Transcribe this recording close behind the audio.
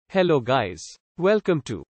Hello guys. Welcome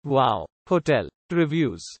to Wow Hotel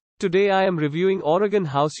Reviews. Today I am reviewing Oregon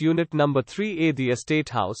House Unit Number 3A, the Estate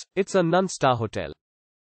House. It's a non-star hotel.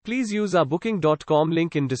 Please use our booking.com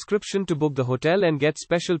link in description to book the hotel and get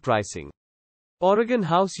special pricing. Oregon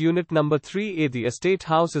House Unit Number 3A, the Estate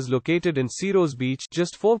House is located in Searose Beach,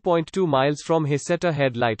 just 4.2 miles from Heceta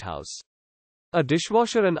Head Lighthouse. A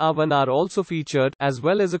dishwasher and oven are also featured, as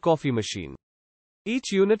well as a coffee machine.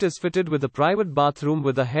 Each unit is fitted with a private bathroom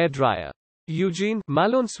with a hairdryer. Eugene,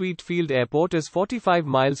 Mahlon Sweet Field Airport is 45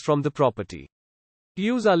 miles from the property.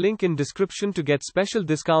 Use our link in description to get special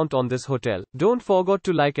discount on this hotel. Don't forget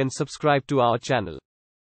to like and subscribe to our channel.